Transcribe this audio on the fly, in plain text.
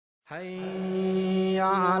حي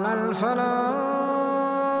على الفلاح.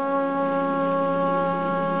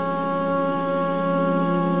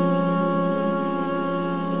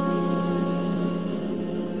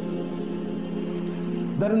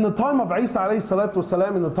 That in the time of Isa alayhi salatu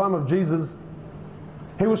wasalam, in the time of Jesus,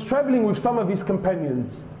 he was traveling with some of his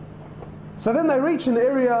companions. So then they reached an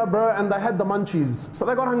area, bro, and they had the munchies. So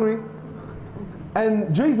they got hungry.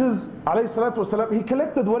 And Jesus alayhi salatu wasalam, he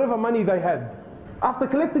collected whatever money they had. After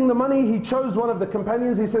collecting the money, he chose one of the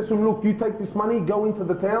companions. He says to him, look, you take this money, go into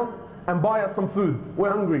the town and buy us some food.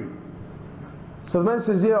 We're hungry. So the man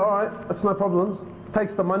says, yeah, all right, that's no problems.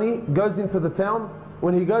 Takes the money, goes into the town.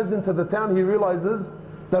 When he goes into the town, he realizes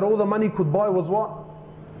that all the money could buy was what?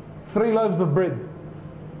 3 loaves of bread.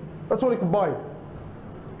 That's all he could buy.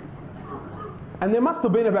 And there must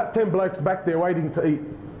have been about 10 blokes back there waiting to eat.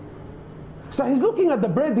 So he's looking at the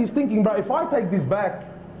bread, he's thinking, bro, if I take this back,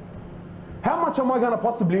 how much am I going to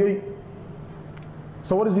possibly eat?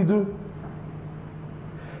 So what does he do?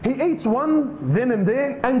 He eats one then and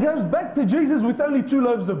there and goes back to Jesus with only 2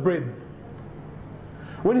 loaves of bread.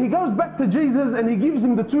 When he goes back to Jesus and he gives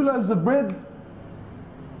him the 2 loaves of bread,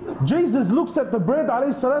 Jesus looks at the bread,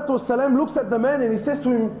 alayhi salatu wasalam, looks at the man and he says to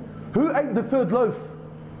him, who ate the 3rd loaf?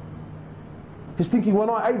 He's thinking, when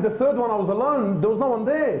I ate the 3rd one, I was alone, there was no one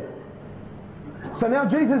there. So now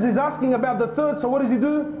Jesus is asking about the 3rd, so what does he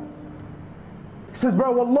do? He says,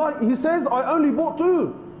 bro, wallahi, he says, I only bought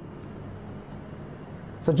 2.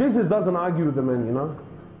 So Jesus doesn't argue with the man, you know.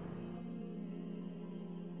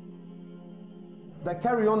 They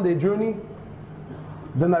carry on their journey.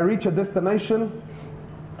 Then they reach a destination.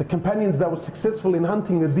 The companions that were successful in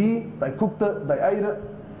hunting a deer, they cooked it, they ate it,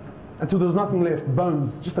 until there was nothing left,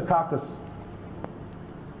 bones, just a carcass.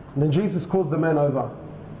 And then Jesus calls the man over.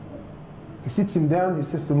 He sits him down, he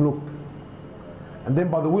says to him, look. And then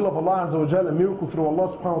by the will of Allah Azza wa Jal, a miracle through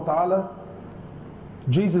Allah subhanahu wa ta'ala,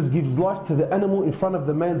 Jesus gives life to the animal in front of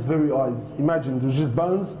the man's very eyes. Imagine, there's just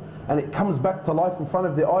bones, and it comes back to life in front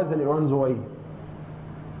of their eyes and it runs away.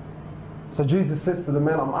 So Jesus says to the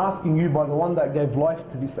man, I'm asking you by the one that gave life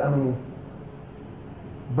to this animal.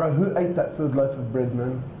 Bro, who ate that 3rd loaf of bread,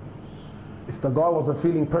 man? If the guy wasn't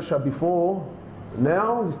feeling pressure before,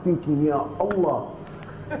 now he's thinking, Ya Allah.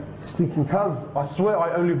 He's thinking, cuz, I swear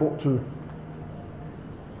I only bought 2.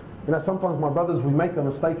 You know, sometimes my brothers, we make a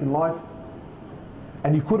mistake in life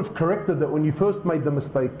and you could have corrected that when you first made the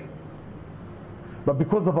mistake. But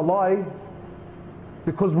because of a lie,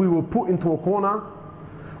 because we were put into a corner,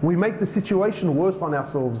 we make the situation worse on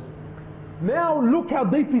ourselves. Now look how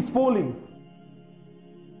deep he's falling.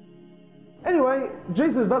 Anyway,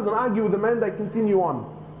 Jesus doesn't argue with the man, they continue on.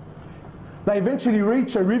 They eventually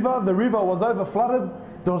reach a river, the river was over flooded,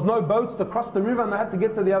 there was no boats to cross the river and they had to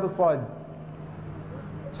get to the other side.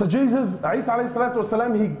 So Jesus, Isa alayhi salatu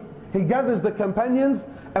wasalam, he gathers the companions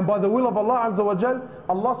and by the will of Allah Azza wa Jal,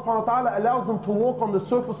 Allah subhanahu wa ta'ala allows them to walk on the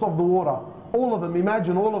surface of the water. All of them,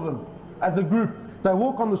 imagine all of them as a group. They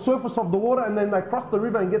walk on the surface of the water and then they cross the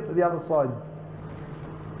river and get to the other side.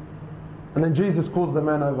 And then Jesus calls the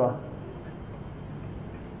man over.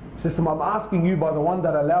 He says to him, I'm asking you by the one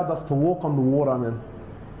that allowed us to walk on the water, man.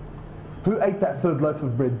 Who ate that 3rd loaf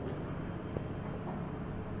of bread?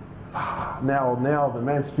 Now the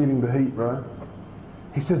man's feeling the heat, bro.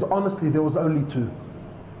 He says, honestly, there was only 2.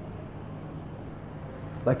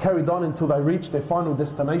 They carried on until they reached their final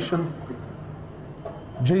destination.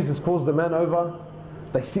 Jesus calls the man over.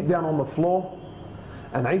 They sit down on the floor.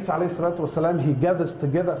 And Isa alayhi salatu wasalam, he gathers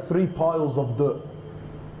together 3 piles of dirt.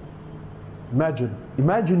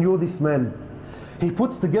 Imagine you're this man. He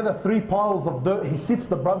puts together 3 piles of dirt. He sits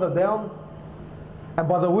the brother down. And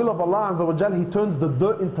by the will of Allah Azza wa Jal, he turns the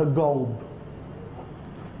dirt into gold.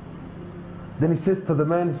 Then he says to the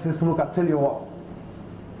man, he says, look, I tell you what.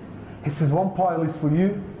 He says, 1 pile is for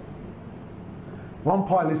you. 1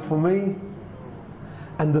 pile is for me.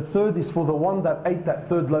 And the 3rd is for the one that ate that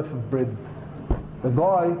 3rd loaf of bread. The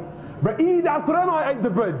guy, but eat Al-Quran, I ate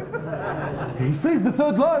the bread. He sees the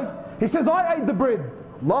 3rd loaf. He says, I ate the bread.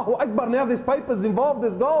 Allahu Akbar, now there's papers involved,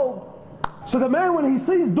 there's gold. So the man, when he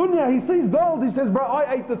sees dunya, he sees gold, he says, bro,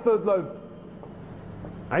 I ate the 3rd loaf.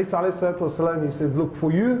 Isa alayhi salatu wasalam, he says, look,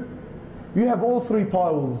 for you, you have all 3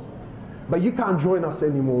 piles, but you can't join us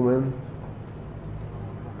anymore, man.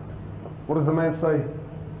 What does the man say?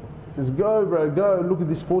 He says, go, bro, go, look at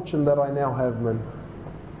this fortune that I now have, man.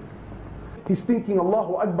 He's thinking,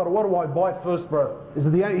 Allahu Akbar, what do I buy first, bro? He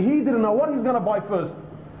didn't know what he's going to buy first.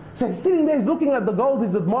 So he's sitting there, he's looking at the gold,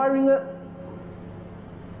 he's admiring it.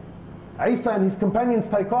 Isa and his companions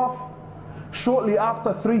take off. Shortly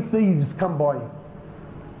after, 3 thieves come by.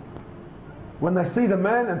 When they see the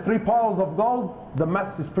man and 3 piles of gold, the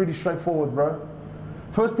maths is pretty straightforward, bro.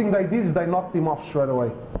 First thing they did is they knocked him off straight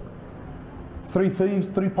away. 3 thieves,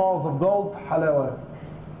 3 piles of gold, halawa.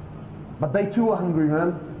 But they too were hungry,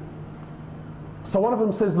 man. So one of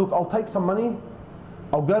them says, look, I'll take some money,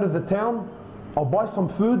 I'll go to the town, I'll buy some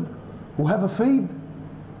food, we'll have a feed,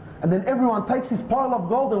 and then everyone takes his pile of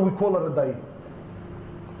gold and we call it a day.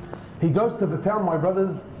 He goes to the town, my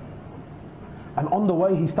brothers, and on the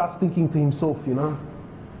way he starts thinking to himself, you know,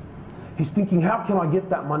 he's thinking, how can I get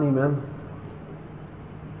that money, man?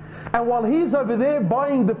 And while he's over there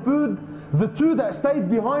buying the food, the 2 that stayed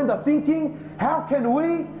behind are thinking, how can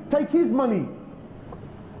we take his money?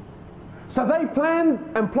 So they planned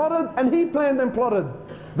and plotted, and he planned and plotted.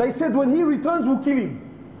 They said, when he returns, we'll kill him.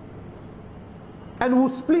 And we'll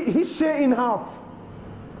split his share in half.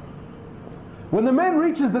 When the man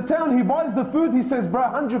reaches the town, he buys the food, he says, bro,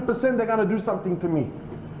 100% they're going to do something to me.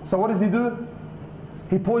 So what does he do?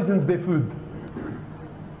 He poisons their food.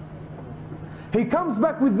 He comes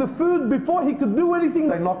back with the food. Before he could do anything,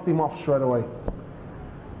 they knocked him off straight away.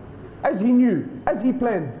 As he knew, as he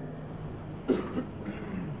planned.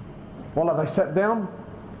 Wallah, they sat down,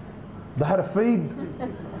 they had a feed,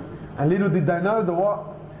 and little did they know the what?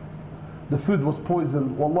 The food was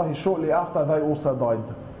poisoned. Wallahi, shortly after they also died.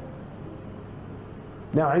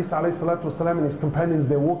 Now Isa alayhi salatu wasalam and his companions,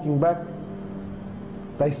 they're walking back.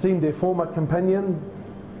 They seen their former companion,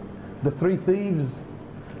 the 3 thieves,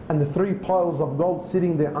 and the 3 piles of gold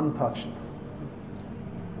sitting there untouched.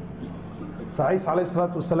 So Isa alayhi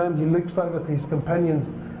salatu wasalam, he looks over to his companions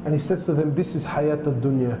and he says to them, this is hayat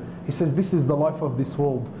al-dunya. He says, this is the life of this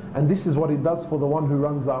world, and this is what it does for the one who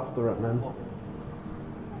runs after it, man.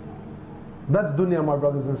 That's dunya, my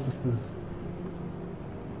brothers and sisters.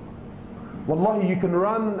 Wallahi, you can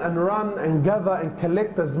run and gather and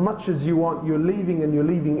collect as much as you want. You're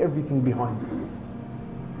leaving everything behind.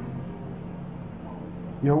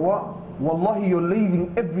 You know what? Wallahi, you're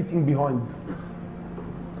leaving everything behind.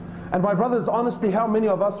 And my brothers, honestly, how many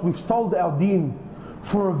of us, we've sold our deen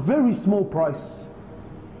for a very small price?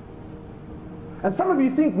 And some of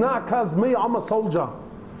you think, nah, cuz me, I'm a soldier.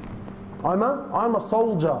 I'm a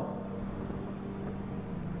soldier.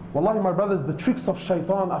 Wallahi, my brothers, the tricks of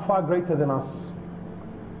shaitan are far greater than us.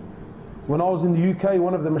 When I was in the UK,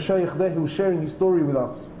 one of the Shaykh there, he was sharing his story with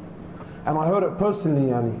us. And I heard it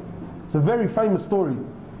personally, yani. It's a very famous story.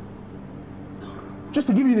 Just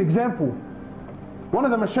to give you an example, one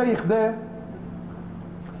of the Shaykh there,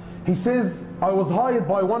 he says, I was hired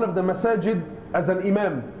by one of the masajid as an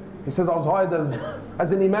imam. He says, I was hired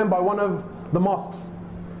as an imam by one of the mosques.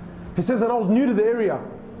 He says, and I was new to the area.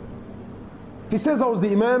 He says, I was the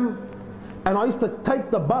imam, and I used to take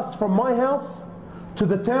the bus from my house to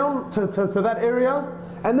the town, to that area,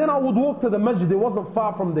 and then I would walk to the masjid. It wasn't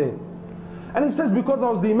far from there. And he says, because I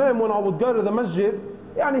was the imam, when I would go to the masjid,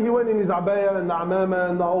 yani he went in his abaya and the amama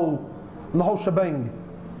and the whole shebang.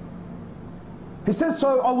 He says,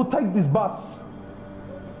 so I would take this bus.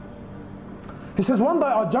 He says, one day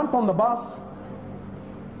I jumped on the bus,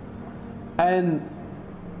 and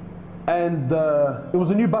it was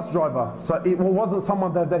a new bus driver, so it wasn't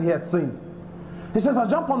someone that he had seen. He says, I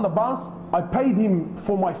jumped on the bus, I paid him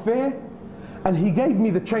for my fare, and he gave me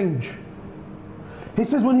the change. He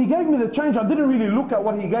says, when he gave me the change, I didn't really look at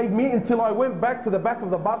what he gave me until I went back to the back of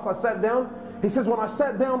the bus. I sat down. He says, when I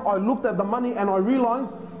sat down, I looked at the money and I realized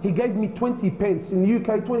he gave me 20 pence. In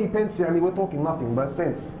the UK, 20 pence, yeah, we're talking nothing, but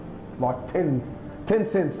cents. Like 10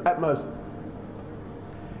 cents at most.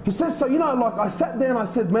 He says, so, you know, like I sat there and I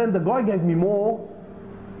said, man, the guy gave me more.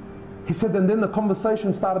 He said, and then the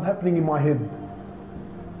conversation started happening in my head.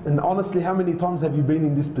 And honestly, how many times have you been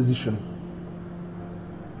in this position?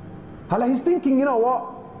 He's thinking, you know what?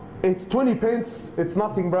 It's 20 pence, it's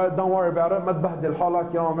nothing, bro, don't worry about it. Madbahdil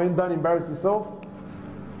halak, you know what I mean? Don't embarrass yourself.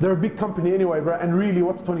 They're a big company anyway, bro, and really,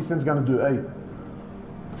 what's 20 cents gonna do, eh?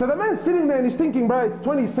 So the man's sitting there and he's thinking, bro, it's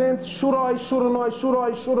 20 cents, should I, shouldn't I, should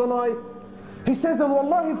I, shouldn't I? He says, and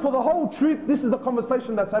wallahi, for the whole trip, this is the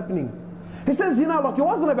conversation that's happening. He says, you know, like it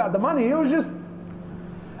wasn't about the money, it was just...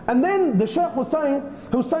 And then the Shaykh was saying,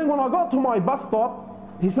 when I got to my bus stop,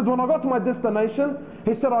 he said, when I got to my destination,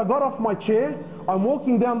 he said, I got off my chair, I'm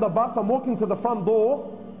walking down the bus, I'm walking to the front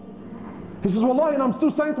door. He says, wallahi, and I'm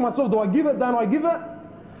still saying to myself, do I give it, don't I give it?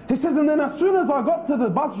 He says, and then as soon as I got to the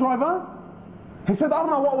bus driver, he said, I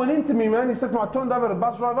don't know what went into me, man. He said, when I turned over to the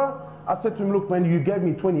bus driver, I said to him, look, man, you gave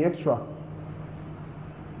me 20 extra.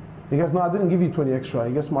 He goes, no, I didn't give you 20 extra.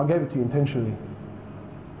 He goes, I gave it to you intentionally.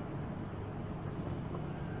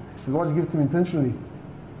 He said, why did you give it to me intentionally?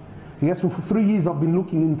 He goes, well, for 3 years I've been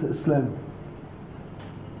looking into Islam.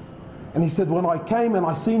 And he said, when I came and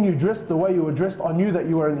I seen you dressed the way you were dressed, I knew that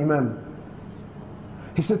you were an imam.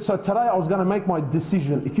 He said, so today I was going to make my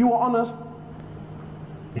decision. If you were honest,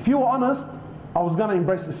 I was going to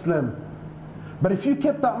embrace Islam. But if you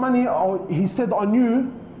kept that money, he said, I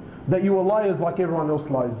knew that you were liars like everyone else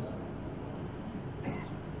lies.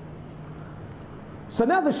 So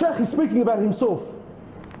now the Shaykh is speaking about himself.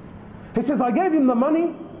 He says, I gave him the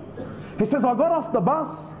money. He says, I got off the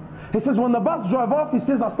bus. He says, when the bus drove off, he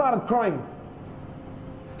says, I started crying.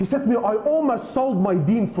 He said to me, I almost sold my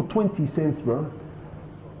deen for 20 cents, bro.